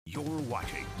You're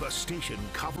watching the station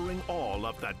covering all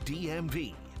of the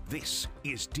DMV. This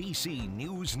is DC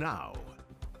News Now.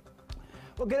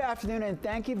 Well, good afternoon, and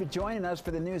thank you for joining us for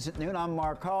the news at noon. I'm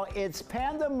Mark Hall. It's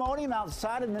pandemonium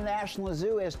outside of the National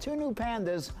Zoo as two new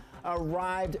pandas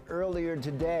arrived earlier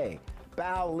today.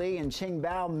 Bao Li and Qing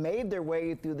Bao made their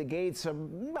way through the gates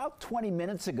about 20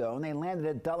 minutes ago, and they landed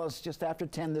at Dulles just after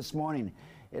 10 this morning.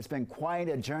 It's been quite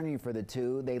a journey for the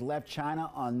two. They left China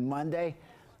on Monday.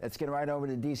 Let's get right over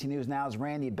to DC News Now's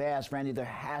Randy Bass. Randy, there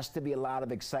has to be a lot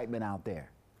of excitement out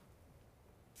there.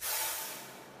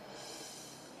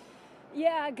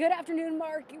 Yeah, good afternoon,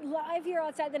 Mark. Live here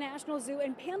outside the National Zoo,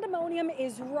 and pandemonium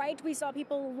is right. We saw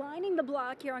people lining the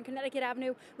block here on Connecticut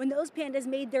Avenue when those pandas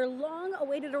made their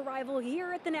long-awaited arrival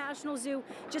here at the National Zoo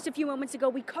just a few moments ago.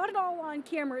 We caught it all on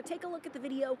camera. Take a look at the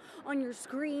video on your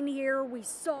screen here. We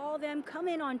saw them come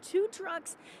in on two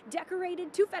trucks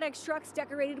decorated, two FedEx trucks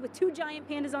decorated with two giant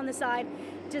pandas on the side,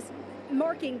 just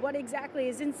marking what exactly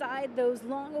is inside those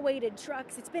long-awaited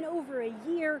trucks. It's been over a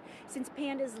year since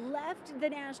pandas left the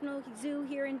National Zoo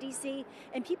here in DC,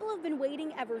 and people have been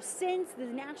waiting ever since. The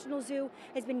National Zoo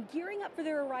has been gearing up for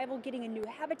their arrival, getting a new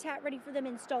habitat ready for them,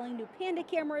 installing new panda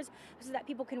cameras so that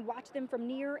people can watch them from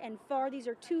near and far. These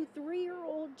are two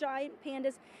 3-year-old giant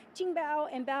pandas. Qing Bao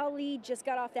and Bao Li just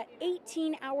got off that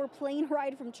 18-hour plane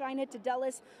ride from China to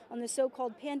Dulles on the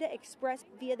so-called Panda Express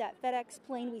via that FedEx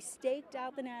plane. We staked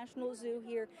out the National Zoo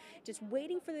here, just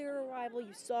waiting for their arrival.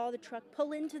 You saw the truck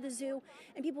pull into the zoo,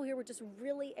 and people here were just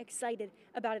really excited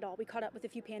about it all. We caught up with a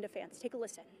few panda fans. Take a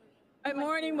listen. My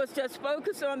morning was just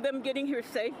focused on them getting here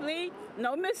safely,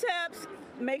 no mishaps,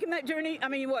 making that journey,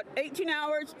 18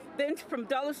 hours, then from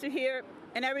Dulles to here,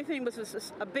 and everything was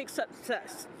just a big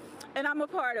success. And I'm a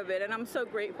part of it, and I'm so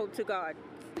grateful to God.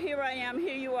 Here I am,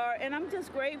 here you are, and I'm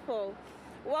just grateful.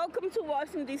 Welcome to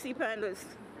Washington, D.C. Pandas.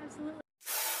 Absolutely.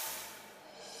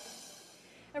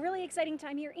 A really exciting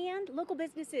time here, and local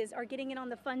businesses are getting in on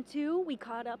the fun too. We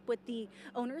caught up with the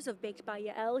owners of Baked by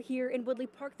Yael here in Woodley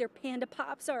Park. Their Panda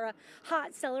Pops are a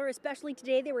hot seller, especially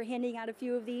today. They were handing out a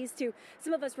few of these to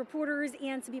some of us reporters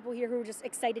and some people here who are just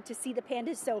excited to see the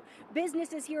pandas. So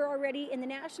business is here already, and the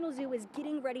National Zoo is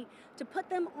getting ready to put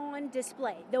them on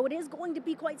display, though it is going to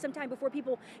be quite some time before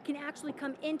people can actually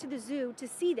come into the zoo to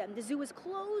see them. The zoo is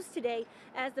closed today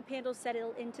as the pandas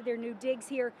settle into their new digs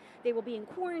here. They will be in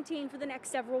quarantine for the next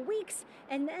several weeks,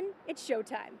 and then it's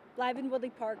showtime. Live in Woodley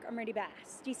Park, I'm Randy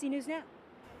Bass, DC News Now.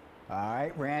 All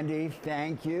right, Randy,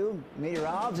 thank you.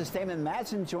 Meteorologist Damon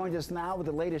Matson joins us now with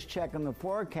the latest check on the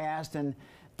forecast. And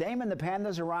Damon, the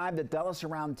pandas arrived at Dulles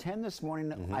around 10 this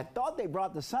morning. I thought they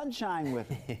brought the sunshine with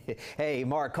them. Hey,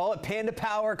 Mark, call it panda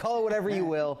power, call it whatever you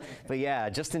will. But yeah,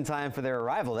 just in time for their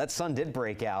arrival. That sun did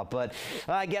break out. But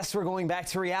I guess we're going back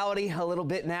to reality a little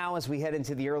bit now as we head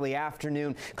into the early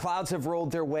afternoon. Clouds have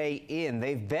rolled their way in.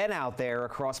 They've been out there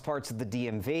across parts of the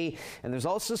DMV. And there's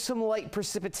also some light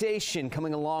precipitation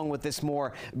coming along with this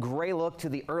more gray look to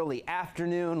the early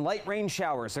afternoon. Light rain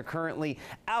showers are currently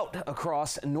out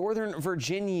across northern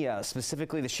Virginia,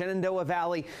 specifically the Shenandoah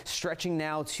Valley, stretching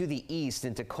now to the east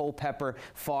into Culpeper,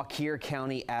 Fauquier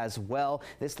County as well.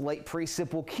 This light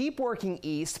precip will keep working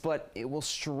east, but it will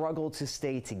struggle to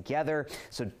stay together.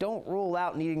 So don't rule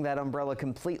out needing that umbrella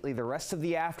completely the rest of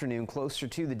the afternoon closer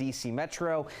to the DC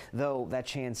Metro, though that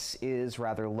chance is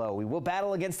rather low. We will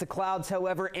battle against the clouds,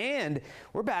 however, and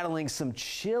we're battling some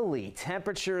chilly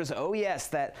temperatures. Oh yes,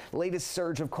 that latest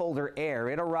surge of colder air.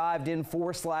 It arrived in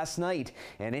force last night,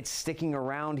 and it's sticking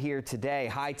around here today.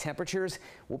 High temperatures,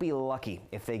 we'll be lucky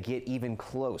if they get even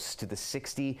close to the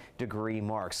 60-degree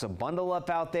mark. So bundle up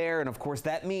out there, and of course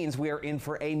that means we are in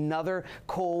for another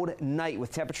cold night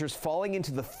with temperatures falling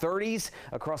into the 30s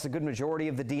across a good majority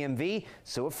of the DMV.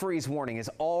 So a freeze warning is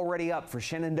already up for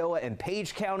Shenandoah and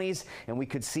Page counties, and we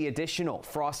could see additional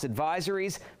frost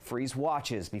advisories, freeze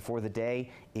watches before the day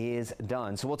is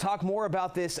done. So we'll talk more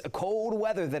about this cold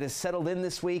weather that has settled in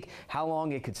this week, how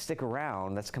long it could stick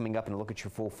around. That's coming up, and a look at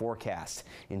your full forecast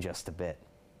in just a bit.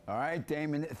 All right,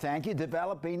 Damon, thank you.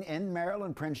 Developing in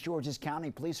Maryland, Prince George's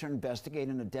County police are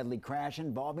investigating a deadly crash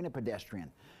involving a pedestrian.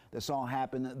 This all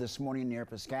happened this morning near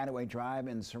Piscataway Drive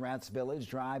and Surratt's Village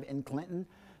Drive in Clinton.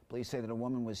 Police say that a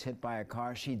woman was hit by a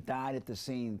car. She died at the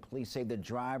scene. Police say the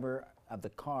driver of the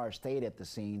car stayed at the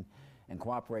scene and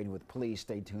cooperated with police.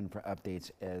 Stay tuned for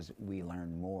updates as we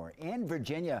learn more. In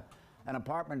Virginia, an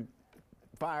apartment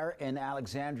fire in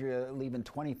Alexandria leaving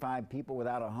 25 people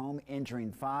without a home,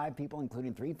 injuring 5 people,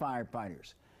 including 3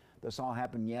 firefighters. This all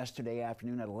happened yesterday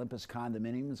afternoon at Olympus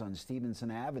Condominiums on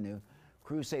Stevenson Avenue.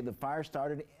 Crews say the fire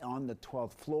started on the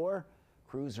 12th floor.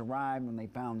 Crews arrived when they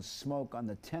found smoke on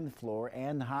the 10th floor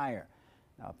and higher.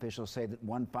 Now, officials say that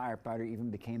one firefighter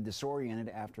even became disoriented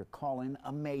after calling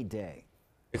a mayday.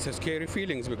 It's a scary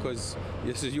feeling because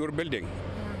this is your building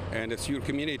and it's your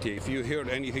community. If you hear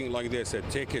anything like this,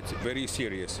 take it very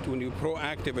serious. When you're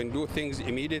proactive and do things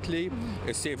immediately,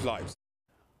 it saves lives.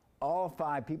 All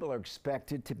 5 people are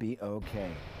expected to be okay.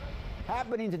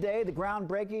 Happening today, the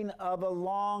groundbreaking of a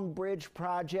Long Bridge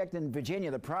project in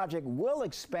Virginia. The project will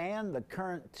expand the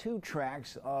current 2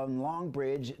 tracks on Long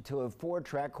Bridge to a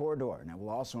 4-track corridor, and it will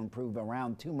also improve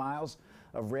around 2 miles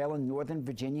of rail in Northern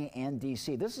Virginia and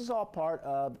D.C. This is all part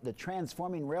of the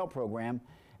Transforming Rail program,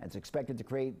 and it's expected to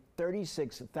create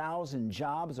 36,000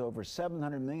 jobs. Over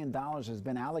 $700 million has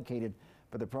been allocated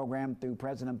for the program through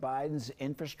President Biden's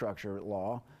infrastructure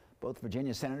law. Both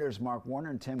Virginia Senators Mark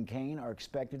Warner and Tim Kaine are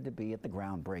expected to be at the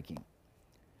groundbreaking.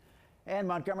 And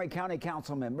Montgomery County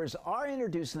Council members are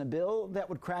introducing a bill that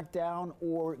would crack down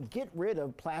or get rid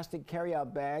of plastic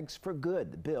carryout bags for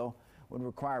good. The bill would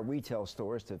require retail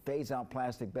stores to phase out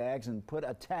plastic bags and put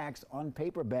a tax on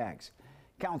paper bags.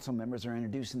 Council members are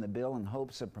introducing the bill in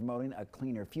hopes of promoting a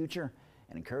cleaner future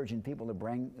and encouraging people to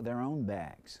bring their own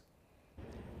bags.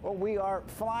 Well, we are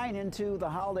flying into the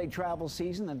holiday travel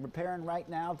season and preparing right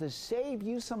now to save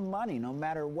you some money no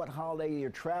matter what holiday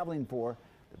you're traveling for.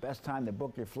 The best time to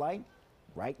book your flight?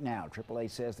 Right now.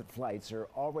 AAA says that flights are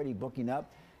already booking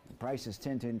up and prices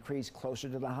tend to increase closer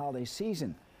to the holiday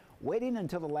season. Waiting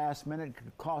until the last minute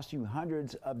could cost you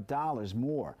hundreds of dollars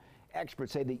more.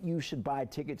 Experts say that you should buy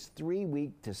tickets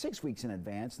 3 to 6 weeks in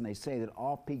advance, and they say that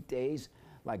off-peak days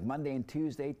like Monday and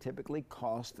Tuesday typically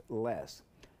cost less.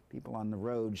 People on the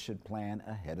road should plan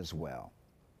ahead as well.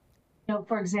 You know,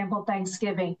 for example,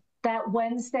 Thanksgiving, that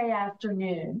Wednesday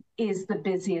afternoon is the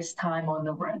busiest time on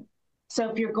the road. So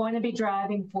if you're going to be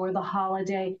driving for the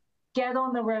holiday, get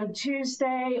on the road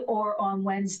Tuesday or on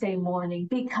Wednesday morning,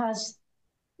 because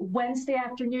Wednesday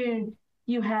afternoon,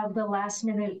 you have the last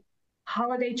minute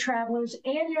holiday travelers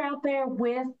and you're out there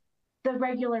with the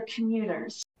regular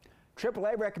commuters.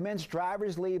 AAA recommends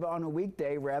drivers leave on a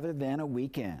weekday rather than a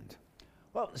weekend.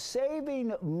 Well,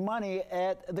 saving money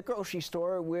at the grocery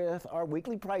store with our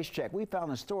weekly price check. We found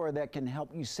a store that can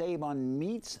help you save on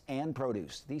meats and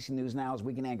produce. DC News Now's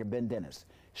weekend anchor Ben Dennis,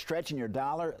 stretching your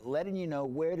dollar, letting you know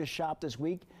where to shop this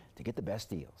week to get the best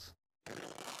deals.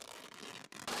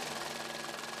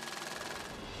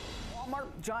 Walmart,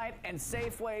 Giant, and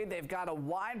Safeway, they've got a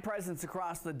wide presence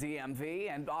across the DMV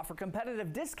and offer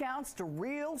competitive discounts to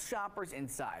real shoppers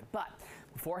inside. But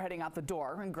before heading out the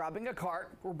door and grabbing a cart,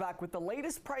 we're back with the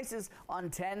latest prices on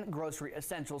 10 grocery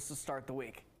essentials to start the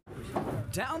week.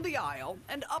 Down the aisle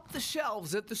and up the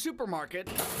shelves at the supermarket,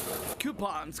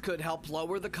 coupons could help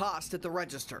lower the cost at the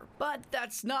register. But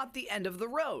that's not the end of the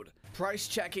road. Price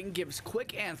checking gives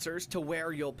quick answers to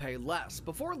where you'll pay less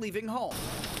before leaving home.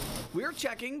 We're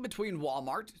checking between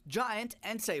Walmart, Giant,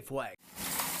 and Safeway.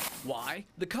 Why?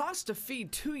 The cost to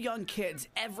feed 2 young kids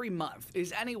every month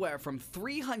is anywhere from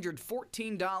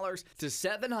 $314 to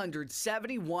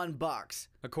 $771,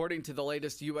 according to the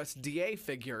latest USDA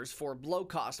figures for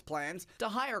low-cost plans to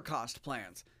higher-cost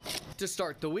plans. To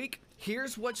start the week,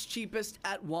 here's what's cheapest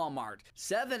at Walmart.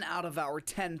 7 out of our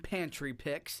 10 pantry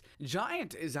picks.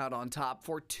 Giant is out on top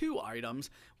for 2 items,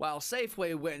 while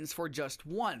Safeway wins for just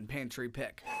 1 pantry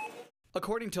pick.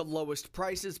 According to lowest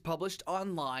prices published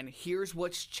online, here's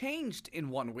what's changed in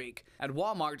 1 week. At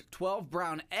Walmart, 12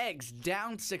 brown eggs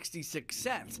down 66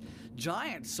 cents.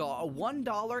 Giant saw a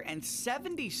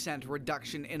 $1.70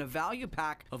 reduction in a value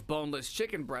pack of boneless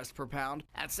chicken breast per pound.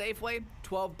 At Safeway,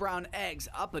 12 brown eggs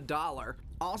up $1.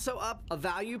 Also up, a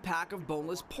value pack of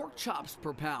boneless pork chops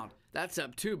per pound. That's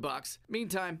up $2.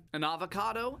 Meantime, an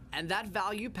avocado and that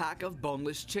value pack of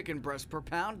boneless chicken breast per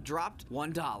pound dropped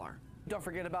 $1. Don't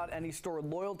forget about any store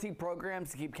loyalty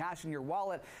programs to keep cash in your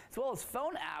wallet, as well as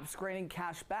phone apps granting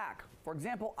cash back. For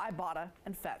example, Ibotta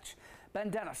and Fetch.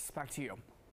 Ben Dennis, back to you.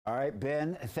 All right,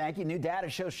 Ben, thank you. New data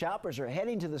shows shoppers are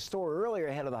heading to the store earlier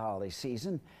ahead of the holiday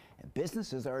season, and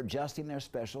businesses are adjusting their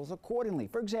specials accordingly.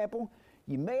 For example,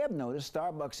 you may have noticed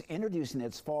Starbucks introducing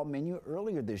its fall menu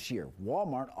earlier this year.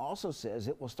 Walmart also says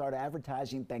it will start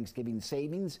advertising Thanksgiving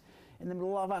savings in the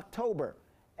middle of October.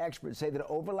 Experts say that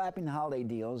overlapping holiday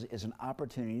deals is an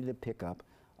opportunity to pick up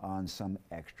on some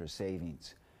extra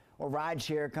savings. Well,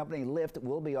 rideshare company Lyft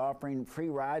will be offering free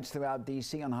rides throughout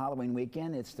D.C. on Halloween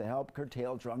weekend. It's to help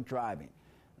curtail drunk driving.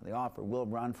 The offer will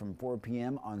run from 4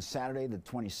 p.m. on Saturday, the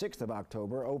 26th of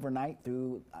October, overnight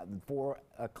through 4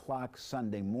 o'clock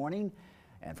Sunday morning.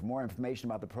 And for more information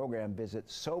about the program, visit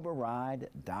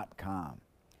soberride.com.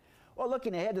 Well,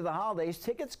 looking ahead to the holidays,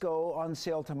 tickets go on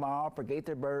sale tomorrow for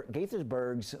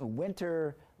Gaithersburg's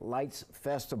Winter Lights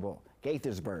Festival.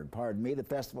 The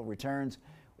festival returns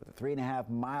with a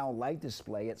 3.5-mile light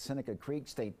display at Seneca Creek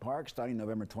State Park starting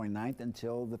November 29th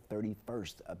until the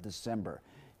 31st of December.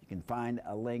 You can find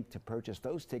a link to purchase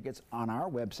those tickets on our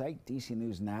website,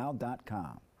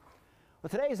 dcnewsnow.com. Well,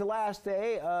 today is the last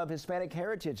day of Hispanic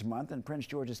Heritage Month, and Prince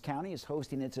George's County is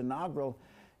hosting its inaugural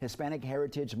Hispanic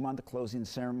Heritage Month closing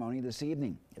ceremony this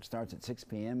evening. It starts at 6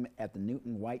 p.m. at the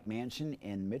Newton White Mansion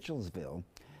in Mitchellsville,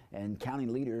 and county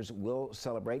leaders will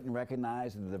celebrate and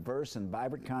recognize the diverse and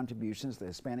vibrant contributions the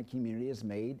Hispanic community has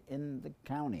made in the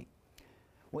county.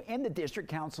 Well, in the district,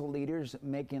 council leaders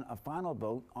making a final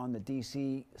vote on the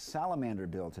D.C. salamander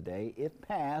bill today. If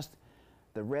passed,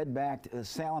 the red-backed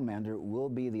salamander will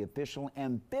be the official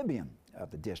amphibian of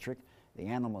the district. The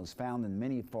animal is found in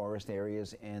many forest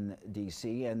areas in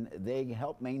D.C., and they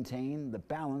help maintain the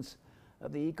balance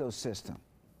of the ecosystem.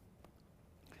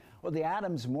 Well, the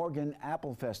Adams Morgan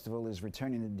Apple Festival is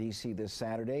returning to D.C. this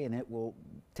Saturday, and it will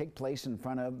take place in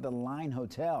front of the Line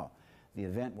Hotel. The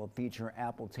event will feature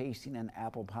apple tasting and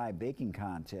apple pie baking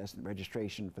contest.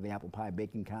 Registration for the apple pie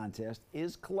baking contest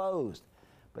is closed,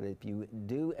 but if you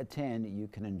do attend, you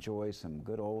can enjoy some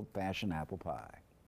good old-fashioned apple pie.